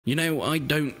You know, I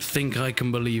don't think I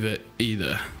can believe it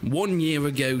either. 1 year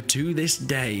ago to this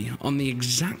day, on the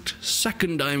exact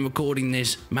second I'm recording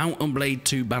this, Mount and Blade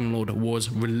 2 Bannerlord was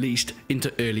released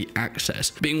into early access,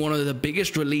 being one of the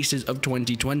biggest releases of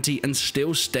 2020 and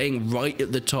still staying right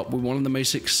at the top with one of the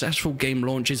most successful game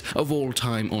launches of all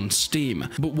time on Steam.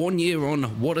 But 1 year on,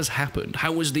 what has happened?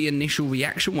 How was the initial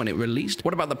reaction when it released?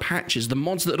 What about the patches, the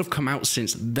mods that have come out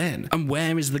since then? And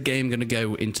where is the game going to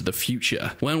go into the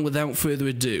future? Well, without further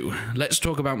ado, let's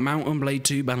talk about Mount and Blade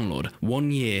 2 Bannerlord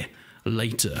 1 year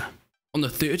later. On the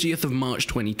 30th of March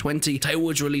 2020,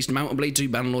 Taleworlds released Mount and Blade 2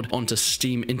 Bannerlord onto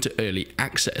Steam into early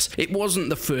access. It wasn't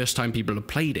the first time people had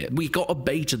played it. We got a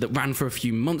beta that ran for a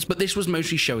few months, but this was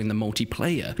mostly showing the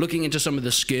multiplayer, looking into some of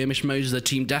the skirmish modes, the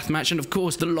team deathmatch, and of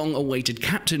course the long-awaited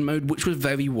captain mode, which was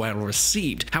very well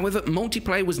received. However,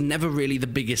 multiplayer was never really the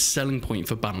biggest selling point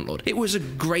for Bannerlord. It was a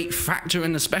great factor,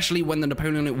 and especially when the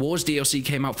Napoleonic Wars DLC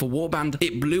came out for Warband,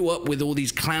 it blew up with all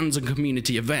these clans and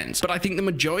community events. But I think the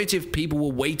majority of people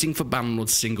were waiting for Bannerlord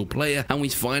single player, and we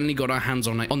finally got our hands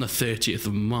on it on the 30th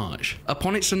of March.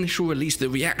 Upon its initial release, the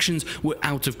reactions were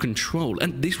out of control,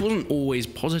 and this wasn't always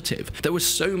positive. There were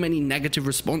so many negative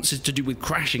responses to do with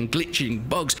crashing, glitching,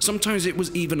 bugs. Sometimes it was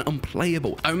even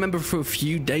unplayable. I remember for a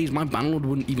few days my Bannerlord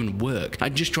wouldn't even work.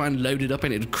 I'd just try and load it up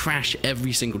and it'd crash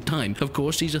every single time. Of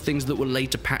course, these are things that were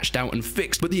later patched out and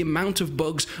fixed, but the amount of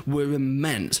bugs were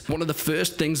immense. One of the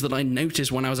first things that I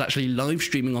noticed when I was actually live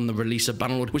streaming on the release of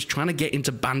Bannerlord was trying to get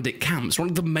into bandit camps, one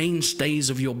of the mainstays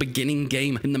of your beginning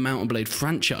game in the Mount and Blade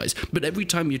franchise. But every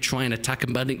time you try and attack a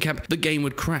bandit camp, the game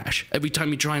would crash. Every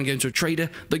time you try and go into a trader,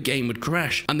 the game would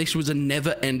crash. And this was a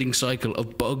never-ending cycle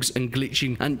of bugs and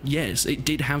glitching, and yes, it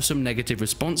did have some negative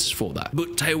responses for that.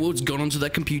 But Taleworlds got onto their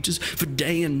computers for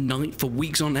day and night, for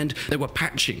weeks on end. They were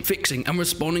patching, fixing, and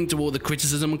responding to all the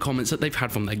criticism and comments that they've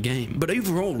had from their game. But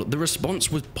overall, the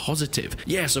response was positive.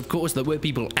 Yes, of course, there were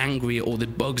people angry at all the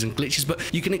bugs and glitches, but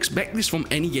you can expect this from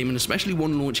any game, and especially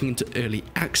one launching into early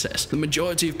access. The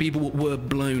majority of people were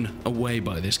blown away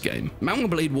by this game. Mount and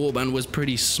Blade Warband was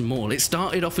pretty small. It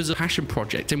started off as a passion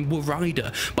project in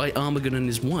Warrider by Armagon and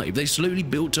his wife. They slowly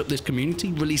built up this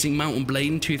community, releasing Mount and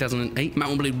Blade in 2008,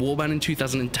 Mount and Blade Warband in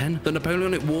 2010, the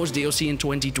Napoleonic Wars DLC in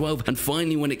 2012, and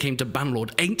finally when it came to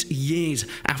Bannerlord, 8 years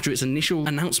after its initial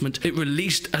announcement, it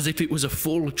released as if it was a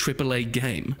full AAA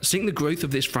game. Seeing the growth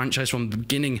of this franchise from the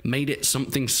beginning made it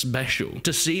something special.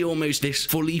 To see almost this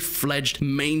fully fledged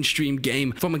mainstream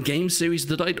game from a game series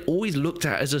that I'd always looked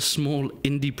at as a small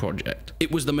indie project.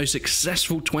 It was the most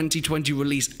successful 2020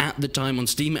 release at the time on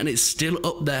Steam, and it's still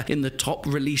up there in the top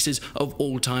releases of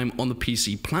all time on the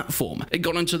PC platform. It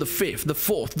got onto the 5th, the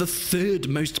 4th, the 3rd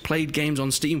most played games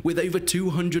on Steam with over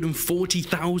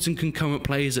 240,000 concurrent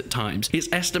players at times. It's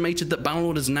estimated that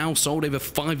Bannerlord has now sold over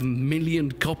 5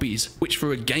 million copies, which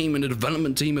for a game and a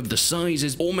development team of the size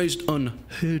is almost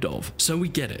unheard of. So we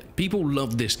get it. People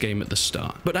loved this game at the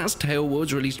start. But as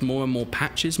Taleworlds released more and more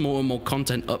patches, more and more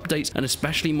content updates, and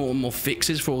especially more and more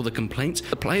fixes for all the complaints,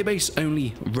 the player base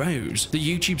only rose. The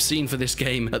YouTube scene for this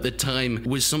game at the time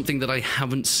was something that I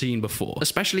haven't seen before,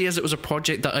 especially as it was a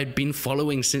project that I'd been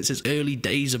following since its early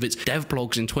days of its dev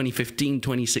blogs in 2015,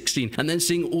 2016, and then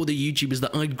seeing all the YouTubers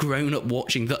that I'd grown up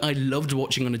watching, that I loved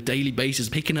watching on a daily basis,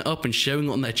 picking it up and showing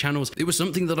it on their channels. It was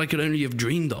something that I could only have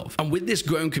dreamed of. And with this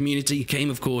growing community came,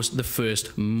 of course, the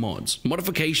first mods.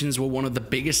 Modifications were one of the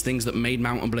biggest things that made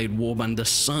Mount and Blade Warband the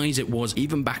size it was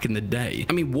even back in the day.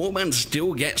 I mean, Warband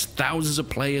still gets thousands of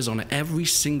players on it every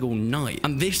single night,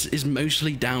 and this is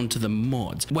mostly down to the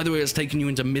mods. Whether it's taking you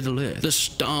into Middle-earth, the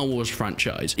Star Wars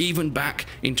franchise, even back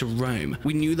into Rome.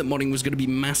 We knew that modding was going to be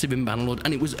massive in Bannerlord,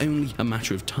 and it was only a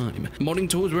matter of time. Modding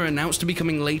tools were announced to be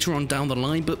coming later on down the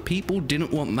line, but people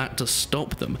didn't want that to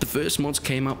stop them. The first mods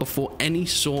came out before any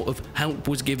sort of help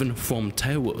was given from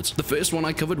Taleworlds. The first one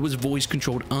I covered was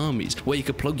voice-controlled armies, where you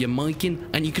could plug your mic in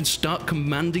and you can start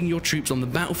commanding your troops on the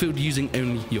battlefield using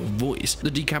only your voice.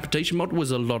 The decapitation mod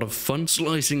was a lot of fun,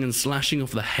 slicing and slashing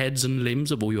off the heads and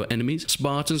limbs of all your enemies.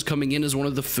 Spartans coming in as one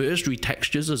of the first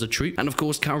retextures as a troop, and of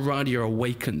course Calradia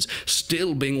Awakens,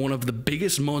 still being one of the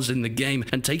biggest mods in the game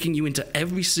and taking you into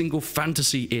every single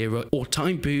fantasy era or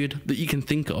time period that you can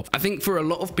think of. I think for a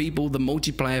lot of people the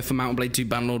multiplayer for Mount and Blade 2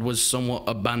 Bannerlord was somewhat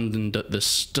abandoned at the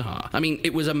start. I mean,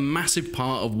 it was a massive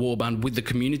part of Warband with the the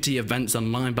community events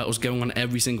and line battles going on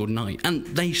every single night, and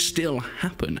they still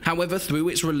happen. However, through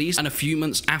its release and a few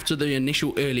months after the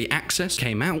initial early access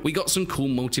came out, we got some cool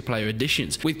multiplayer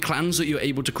additions with clans that you're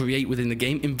able to create within the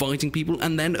game, inviting people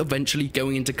and then eventually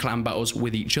going into clan battles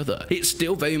with each other. It's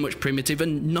still very much primitive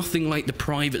and nothing like the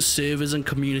private servers and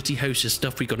community hosted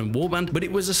stuff we got in Warband, but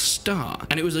it was a start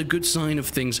and it was a good sign of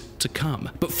things to come.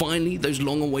 But finally, those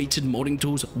long-awaited modding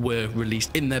tools were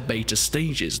released in their beta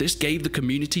stages. This gave the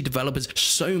community developers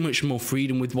so much more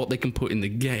freedom with what they can put in the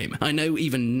game. I know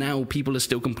even now people are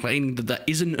still complaining that there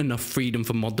isn't enough freedom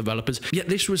for mod developers, yet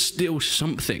this was still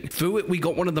something. Through it, we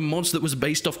got one of the mods that was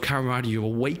based off Caradio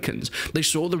Awakens. They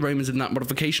saw the Romans in that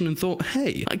modification and thought,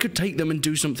 hey, I could take them and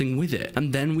do something with it.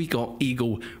 And then we got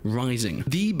Eagle Rising,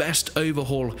 the best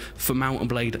overhaul for Mount and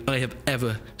Blade I have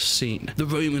ever seen. The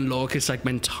Roman Lorca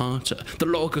Segmentata, the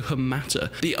Lorca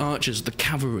Hamata, the archers, the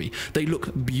cavalry, they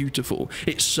look beautiful.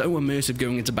 It's so immersive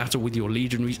going into battle with your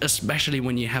legionaries, especially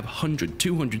when you have 100,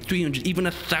 200, 300, even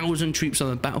 1,000 troops on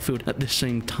the battlefield at the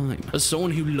same time. As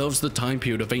someone who loves the time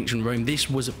period of ancient Rome, this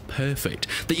was perfect.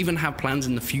 They even have plans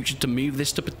in the future to move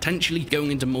this to potentially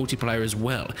going into multiplayer as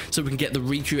well, so we can get the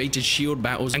recreated shield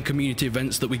battles and community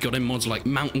events that we got in mods like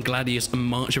Mountain Gladius and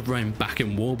March of Rome back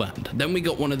in Warband. Then we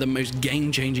got one of the most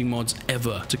game-changing mods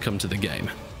ever to come to the game.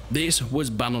 This was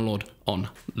Bannerlord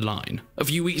Online. A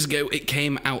few weeks ago, it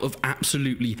came out of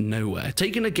absolutely nowhere,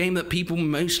 taking a game that people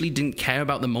mostly didn't care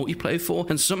about the multiplayer for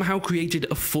and somehow created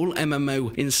a full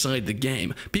MMO inside the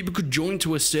game. People could join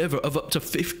to a server of up to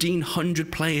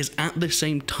 1,500 players at the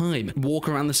same time, walk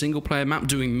around the single player map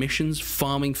doing missions,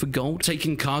 farming for gold,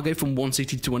 taking cargo from one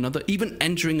city to another, even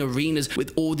entering arenas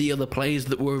with all the other players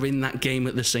that were in that game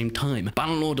at the same time.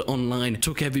 Bannerlord Online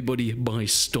took everybody by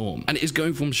storm, and it is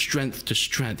going from strength to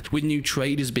strength, with new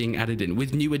traders being added in,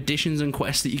 with new additions and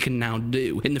quests that you can now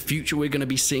do. In the future, we're going to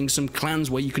be seeing some clans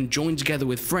where you can join together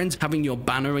with friends, having your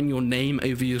banner and your name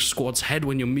over your squad's head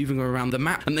when you're moving around the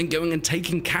map, and then going and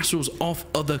taking castles off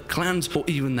other clans or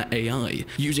even the AI,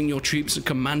 using your troops and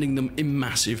commanding them in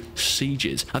massive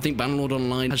sieges. I think Bannerlord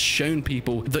Online has shown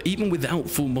people that even without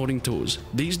full modding tools,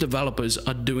 these developers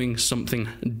are doing something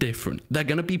different. They're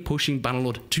going to be pushing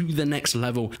Bannerlord to the next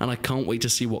level, and I can't wait to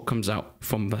see what comes out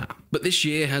from that. But this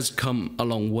year has come a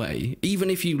long way. Even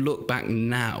if you look back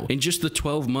now, in just the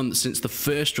 12 months since the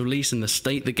first release and the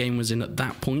state the game was in at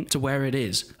that point to where it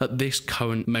is at this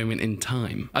current moment in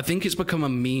time. I think it's become a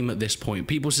meme at this point.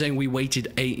 People saying we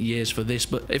waited 8 years for this,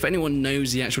 but if anyone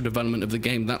knows the actual development of the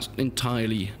game, that's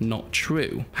entirely not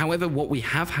true. However, what we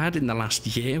have had in the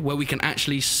last year, where we can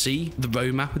actually see the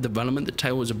roadmap of development that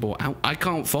Taleworlds have brought out, I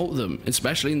can't fault them,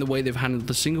 especially in the way they've handled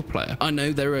the single player. I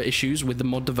know there are issues with the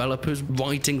mod developers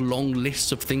writing long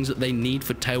lists of things that they need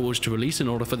for Taleworlds to release in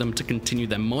order for them to continue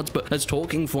their mods, but as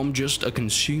talking from just a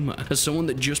consumer, as someone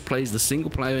that just plays the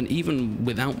single player and even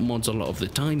without mods a lot of the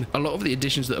time, a lot of the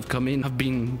additions that have come in have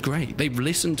been great. They've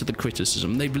listened to the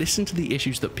criticism, they've listened to the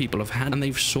issues that people have had, and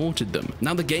they've sorted them.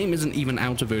 Now the game isn't even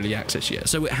out of early access yet,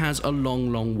 so it has a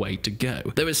long way to go.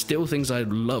 There are still things I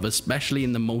love, especially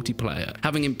in the multiplayer,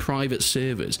 having in private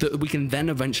servers that we can then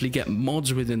eventually get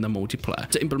mods within the multiplayer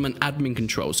to implement admin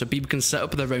controls so people can set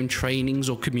up their own trainings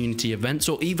or community events,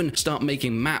 or even start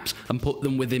making maps and put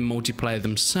them within multiplayer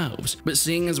themselves. But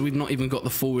seeing as we've not even got the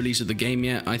full release of the game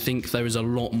yet, I think there is a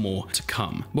lot more to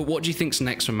come. But what do you think's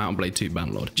next for Mount and Blade 2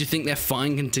 Bannerlord? Do you think they're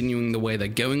fine continuing the way they're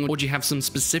going, or do you have some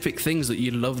specific things that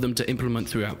you'd love them to implement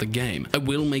throughout the game? I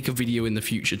will make a video in the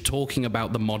future talking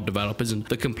about the mod developers and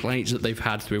the complaints that they've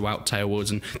had throughout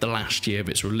Taleworlds and the last year of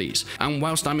its release. And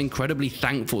whilst I'm incredibly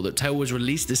thankful that Taleworlds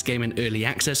released this game in early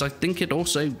access, I think it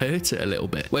also hurt it a little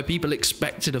bit, where people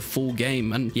expected a full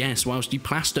game. And yes, whilst you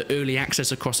plaster early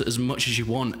access across it as much as you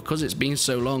want, because it's been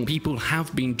so long, people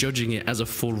have been judging it as a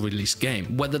full release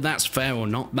game. Whether that's fair or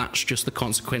not, that's just the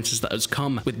consequences that has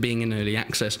come with being in early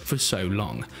access for so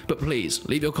long. But please,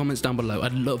 leave your comments down below.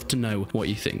 I'd love to know what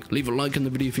you think. Leave a like on the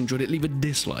video if you enjoyed it, leave a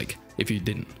dislike if you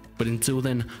didn't. But until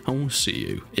then, I will see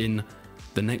you in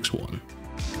the next one.